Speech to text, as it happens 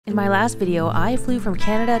In my last video, I flew from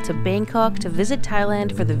Canada to Bangkok to visit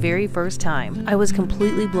Thailand for the very first time. I was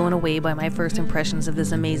completely blown away by my first impressions of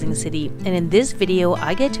this amazing city, and in this video,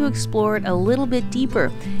 I get to explore it a little bit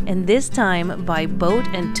deeper, and this time by boat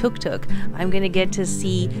and tuk-tuk. I'm gonna get to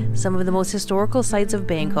see some of the most historical sites of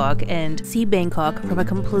Bangkok and see Bangkok from a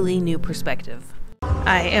completely new perspective.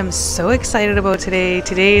 I am so excited about today.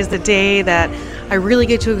 Today is the day that I really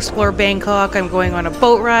get to explore Bangkok. I'm going on a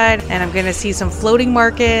boat ride and I'm going to see some floating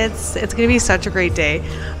markets. It's going to be such a great day.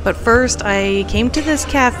 But first, I came to this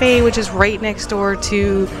cafe, which is right next door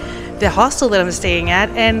to the hostel that I'm staying at,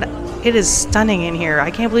 and it is stunning in here.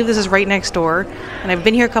 I can't believe this is right next door, and I've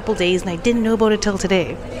been here a couple days and I didn't know about it till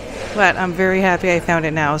today. But I'm very happy I found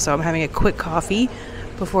it now, so I'm having a quick coffee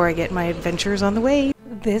before I get my adventures on the way.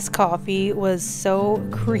 This coffee was so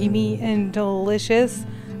creamy and delicious.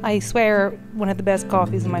 I swear, one of the best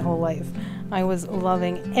coffees in my whole life. I was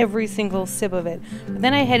loving every single sip of it. But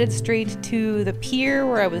then I headed straight to the pier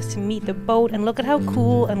where I was to meet the boat, and look at how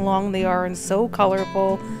cool and long they are and so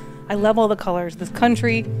colorful. I love all the colors. This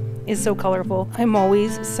country is so colorful. I'm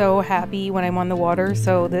always so happy when I'm on the water,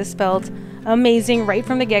 so this felt amazing right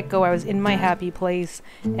from the get-go. I was in my happy place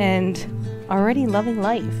and already loving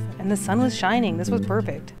life, and the sun was shining. This was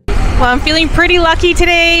perfect. Well, I'm feeling pretty lucky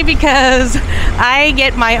today because I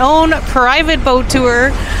get my own private boat tour.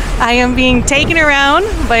 I am being taken around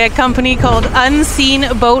by a company called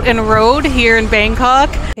Unseen Boat and Road here in Bangkok.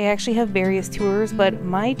 They actually have various tours, but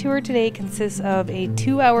my tour today consists of a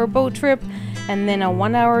 2-hour boat trip and then a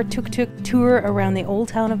 1-hour tuk-tuk tour around the old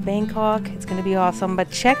town of Bangkok. It's gonna be awesome, but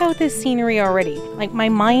check out this scenery already. Like, my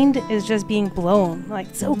mind is just being blown. Like,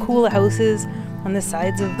 so cool, the houses on the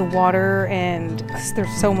sides of the water, and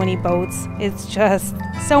there's so many boats. It's just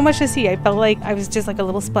so much to see. I felt like I was just like a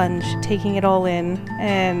little sponge taking it all in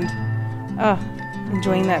and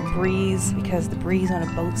enjoying that breeze, because the breeze on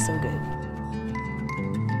a boat's so good.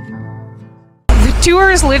 The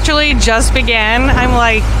tours literally just began. I'm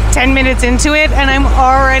like 10 minutes into it and I'm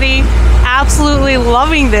already absolutely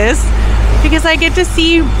loving this because I get to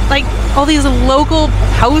see like all these local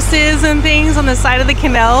houses and things on the side of the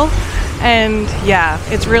canal. And yeah,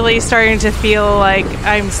 it's really starting to feel like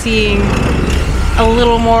I'm seeing a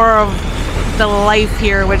little more of the life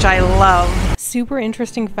here, which I love. Super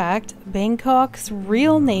interesting fact, Bangkok's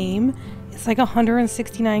real name is like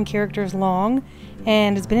 169 characters long,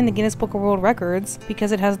 and it's been in the Guinness Book of World Records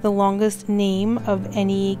because it has the longest name of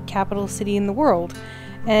any capital city in the world.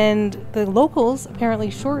 And the locals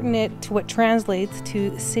apparently shorten it to what translates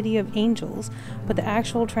to City of Angels, but the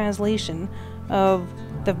actual translation of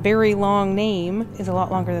the very long name is a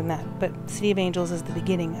lot longer than that, but City of Angels is the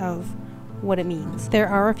beginning of what it means. There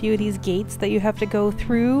are a few of these gates that you have to go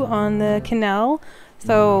through on the canal,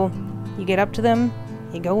 so you get up to them,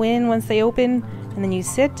 you go in once they open, and then you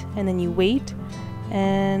sit, and then you wait,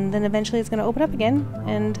 and then eventually it's going to open up again,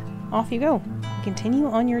 and off you go. Continue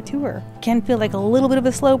on your tour. Can feel like a little bit of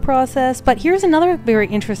a slow process, but here's another very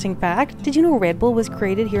interesting fact. Did you know Red Bull was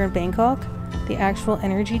created here in Bangkok? The actual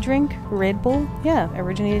energy drink, Red Bull, yeah,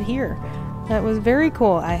 originated here. That was very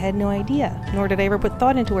cool. I had no idea, nor did I ever put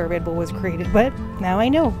thought into where Red Bull was created, but now I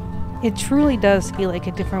know. It truly does feel like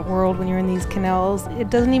a different world when you're in these canals. It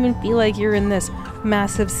doesn't even feel like you're in this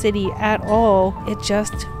massive city at all. It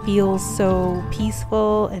just feels so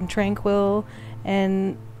peaceful and tranquil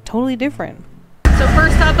and totally different. So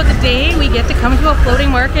first stop of the day, we get to come to a floating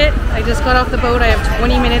market. I just got off the boat. I have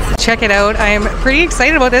 20 minutes to check it out. I am pretty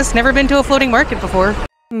excited about this. Never been to a floating market before.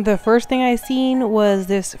 The first thing I seen was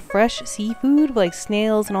this fresh seafood, like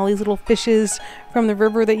snails and all these little fishes from the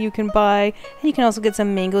river that you can buy. And you can also get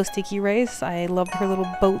some mango sticky rice. I loved her little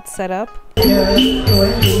boat setup.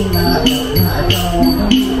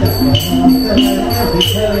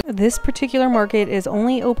 This particular market is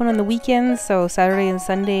only open on the weekends, so Saturday and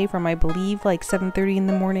Sunday from, I believe, like 7:30 in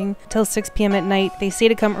the morning till 6 p.m. at night. They say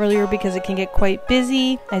to come earlier because it can get quite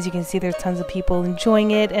busy. As you can see, there's tons of people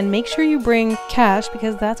enjoying it, and make sure you bring cash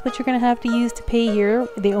because that's what you're going to have to use to pay here.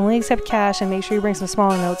 They only accept cash, and make sure you bring some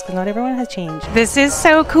smaller notes because not everyone has change. This is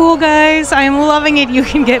so cool, guys. I'm loving it. You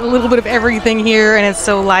can get a little bit of everything here, and it's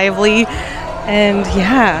so lively. And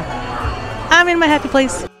yeah, I'm in my happy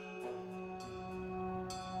place.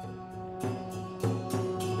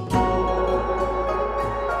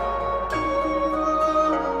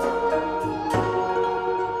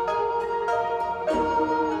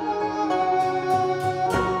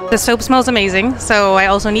 The soap smells amazing, so I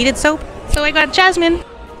also needed soap, so I got jasmine.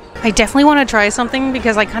 I definitely want to try something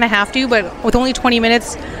because I kind of have to, but with only 20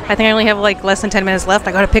 minutes, I think I only have like less than 10 minutes left.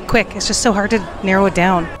 I gotta pick quick. It's just so hard to narrow it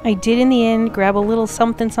down. I did in the end grab a little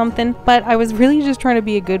something, but I was really just trying to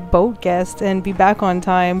be a good boat guest and be back on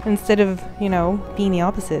time instead of, you know, being the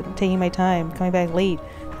opposite, taking my time, coming back late,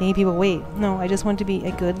 making people wait. No, I just wanted to be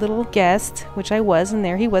a good little guest, which I was, and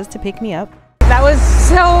there he was to pick me up. That was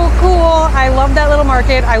so cool. I love that little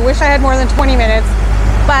market. I wish I had more than 20 minutes,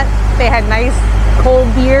 but they had nice cold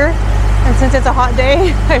beer, and since it's a hot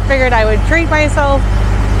day, I figured I would treat myself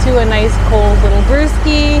to a nice cold little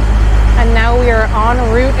brewski. And now we are en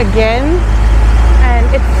route again, and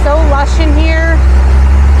it's so lush in here.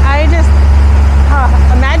 I just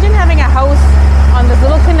imagine having a house on this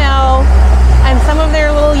little canal, and some of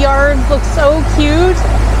their little yards look so cute.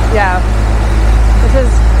 Yeah, this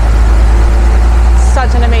is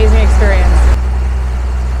such an amazing experience.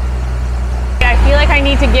 I feel like I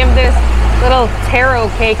need to give this little taro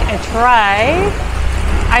cake a try.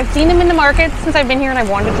 I've seen them in the market since I've been here, and I've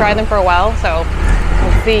wanted to try them for a while, so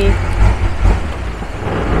we'll see.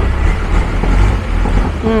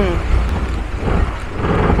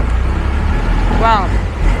 Wow,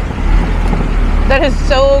 that is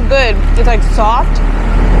so good. It's like soft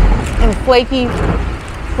and flaky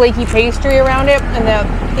pastry around it, and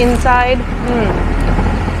the inside.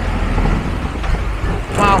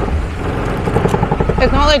 Wow.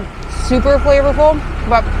 It's not like super flavorful,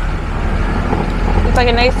 but it's like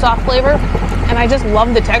a nice soft flavor, and I just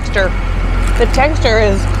love the texture. The texture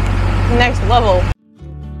is next level.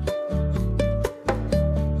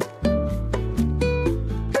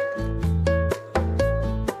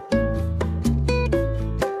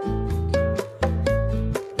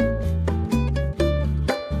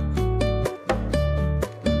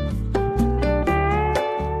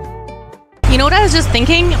 You know what I was just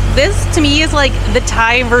thinking? This to me is like the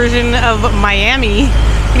Thai version of Miami,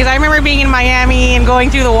 because I remember being in Miami and going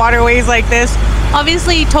through the waterways like this.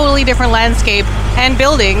 Obviously totally different landscape and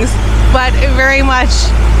buildings, but it very much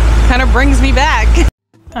kind of brings me back.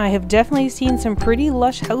 I have definitely seen some pretty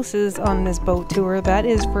lush houses on this boat tour, that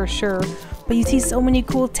is for sure. But you see so many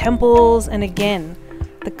cool temples, and again,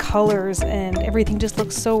 the colors and everything just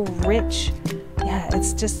looks so rich. Yeah,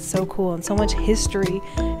 it's just so cool, and so much history.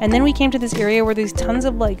 And then we came to this area where there's tons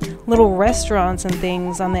of like little restaurants and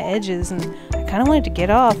things on the edges, and I kind of wanted to get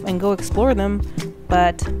off and go explore them,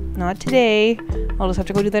 but not today. I'll just have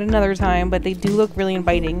to go do that another time, but they do look really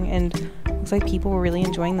inviting, and looks like people were really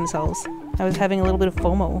enjoying themselves. I was having a little bit of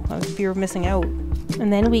FOMO, a fear of missing out.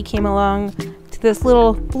 And then we came along to this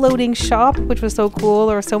little floating shop, which was so cool.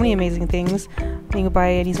 There were so many amazing things. You can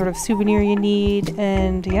buy any sort of souvenir you need,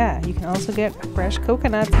 and yeah, you can also get fresh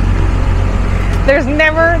coconuts. There's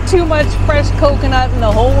never too much fresh coconut in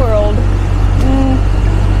the whole world.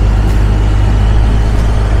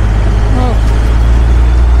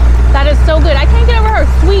 That is so good. I can't get over how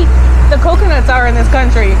sweet the coconuts are in this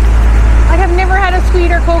country. Like, I've never had a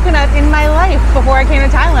sweeter coconut in my life before I came to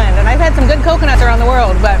Thailand, and I've had some good coconuts around the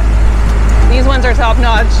world, but these ones are top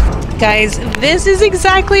notch. Guys, this is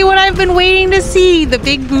exactly what I've been waiting to see, the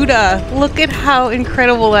big Buddha. Look at how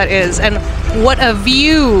incredible that is, and what a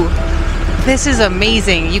view. This is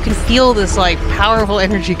amazing. You can feel this like powerful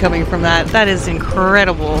energy coming from that. That is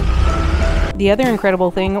incredible. The other incredible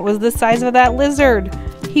thing was the size of that lizard.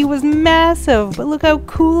 He was massive, but look how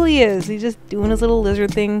cool he is. He's just doing his little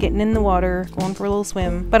lizard thing, getting in the water, going for a little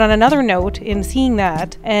swim. But on another note, in seeing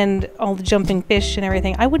that and all the jumping fish and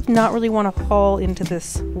everything, I would not really want to fall into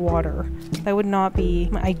this water. That would not be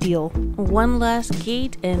ideal. One last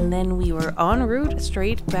gate, and then we were en route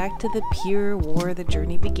straight back to the pier where the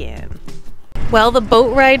journey began. Well, the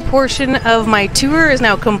boat ride portion of my tour is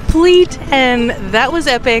now complete, and that was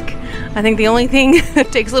epic. I think the only thing that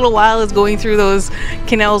takes a little while is going through those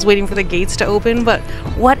canals waiting for the gates to open, but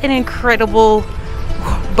what an incredible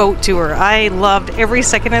boat tour. I loved every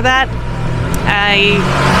second of that.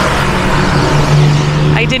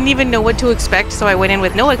 I didn't even know what to expect, so I went in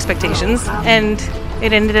with no expectations, and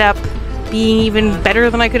it ended up being even better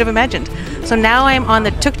than I could have imagined. So now I'm on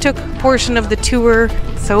the Tuktuk portion of the tour.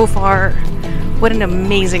 So far, what an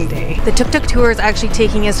amazing day. The Tuktuk tour is actually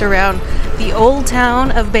taking us around the old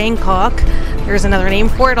town of Bangkok. There's another name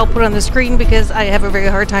for it. I'll put it on the screen because I have a very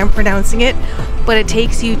hard time pronouncing it. But it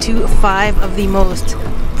takes you to 5 of the most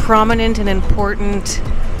prominent and important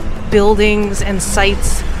buildings and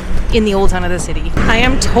sites in the old town of the city. I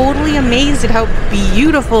am totally amazed at how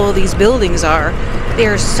beautiful these buildings are. They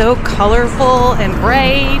are so colorful and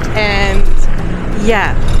bright, and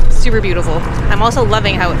yeah, super beautiful. I'm also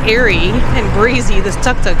loving how airy and breezy this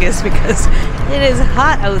tuk-tuk is because it is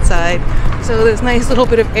hot outside. So this nice little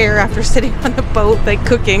bit of air after sitting on the boat, like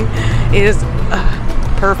cooking, is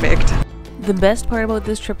perfect. The best part about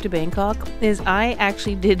this trip to Bangkok is I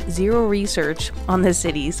actually did zero research on the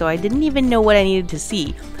city, so I didn't even know what I needed to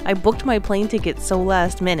see. I booked my plane ticket so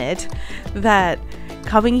last minute that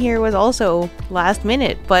coming here was also last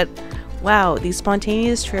minute, but wow, these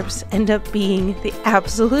spontaneous trips end up being the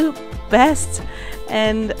absolute best.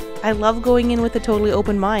 And I love going in with a totally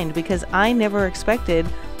open mind because I never expected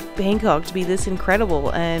Bangkok to be this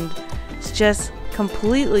incredible, and it's just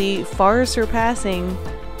completely far surpassing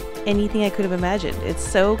anything I could have imagined. It's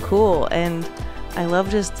so cool, and I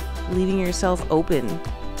love just leaving yourself open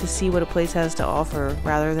to see what a place has to offer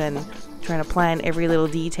rather than trying to plan every little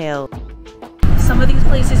detail. Some of these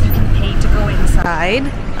places you can pay to go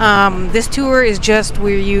inside. This tour is just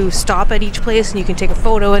where you stop at each place and you can take a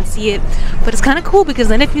photo and see it, but it's kind of cool because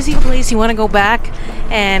then if you see a place you want to go back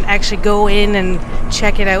and actually go in and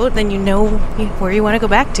check it out, then you know where you want to go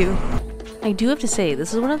back to. I do have to say,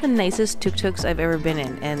 this is one of the nicest tuk-tuks I've ever been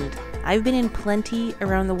in, and I've been in plenty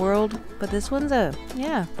around the world, but this one's a,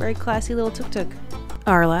 very classy little tuk-tuk.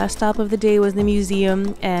 Our last stop of the day was the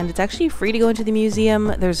museum, and it's actually free to go into the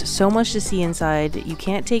museum. There's so much to see inside. You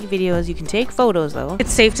can't take videos, you can take photos though.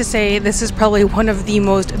 It's safe to say this is probably one of the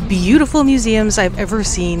most beautiful museums I've ever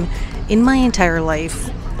seen in my entire life.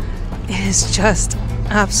 It is just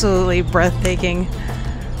absolutely breathtaking.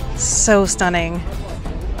 So stunning.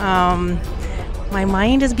 My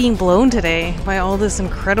mind is being blown today by all this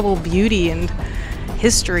incredible beauty and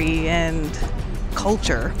history and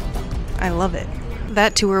culture. I love it.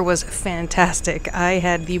 That tour was fantastic. I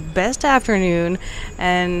had the best afternoon,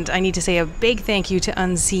 and I need to say a big thank you to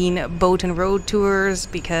Unseen Boat and Road Tours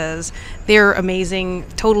because they're amazing,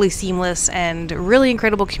 totally seamless, and really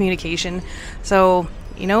incredible communication. So,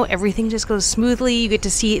 you know, everything just goes smoothly. You get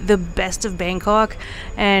to see the best of Bangkok,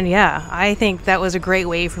 and yeah, I think that was a great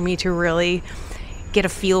way for me to really get a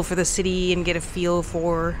feel for the city and get a feel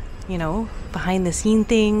for, you know, behind the scene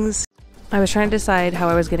things. I was trying to decide how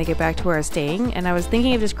I was going to get back to where I was staying, and I was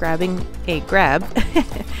thinking of just grabbing a grab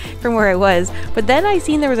from where I was, but then I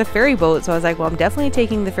seen there was a ferry boat, so I was like, well, I'm definitely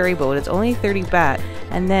taking the ferry boat. It's only 30 baht,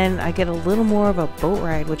 and then I get a little more of a boat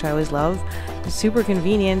ride, which I always love. It's super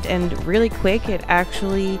convenient and really quick. It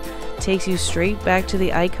actually takes you straight back to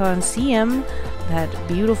the Icon CM, that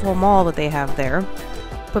beautiful mall that they have there.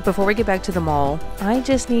 But before we get back to the mall, I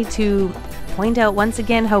just need to point out once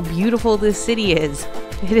again how beautiful this city is.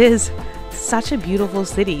 It is such a beautiful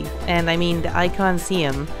city, and I mean the Icon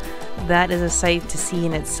Museum, that is a sight to see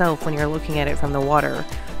in itself when you're looking at it from the water,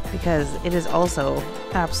 because it is also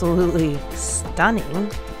absolutely stunning.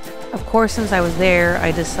 Of course, since I was there,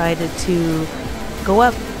 I decided to go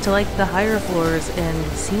up to like the higher floors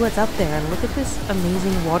and see what's up there, and look at this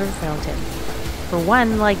amazing water fountain. For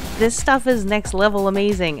one, like, this stuff is next level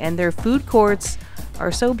amazing, and their food courts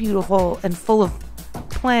are so beautiful and full of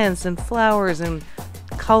plants and flowers and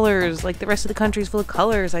colors. Like, the rest of the country is full of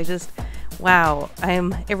colors. I just, wow,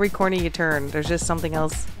 every corner you turn, there's just something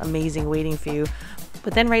else amazing waiting for you.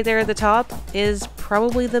 But then right there at the top is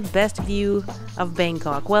probably the best view of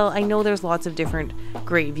Bangkok. Well, I know there's lots of different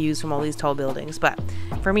great views from all these tall buildings, but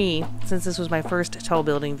for me, since this was my first tall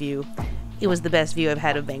building view, it was the best view I've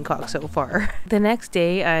had of Bangkok so far. The next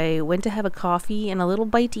day, I went to have a coffee and a little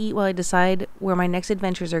bite to eat while I decide where my next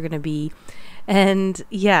adventures are going to be. And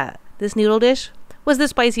yeah, this noodle dish was the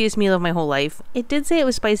spiciest meal of my whole life. It did say it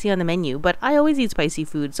was spicy on the menu, but I always eat spicy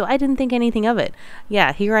food, so I didn't think anything of it.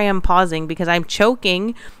 Yeah, here I am pausing because I'm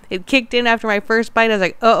choking. It kicked in after my first bite. I was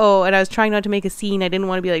like, uh-oh, and I was trying not to make a scene. I didn't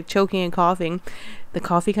want to be like choking and coughing. The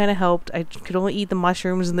coffee kind of helped. I could only eat the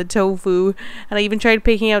mushrooms and the tofu, and I even tried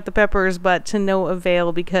picking out the peppers, but to no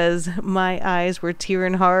avail because my eyes were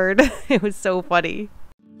tearing hard. It was so funny.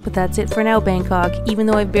 But that's it for now, Bangkok. Even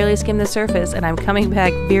though I've barely skimmed the surface and I'm coming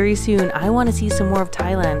back very soon, I want to see some more of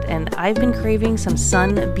Thailand, and I've been craving some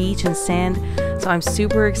sun, beach, and sand, so I'm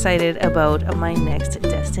super excited about my next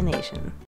destination.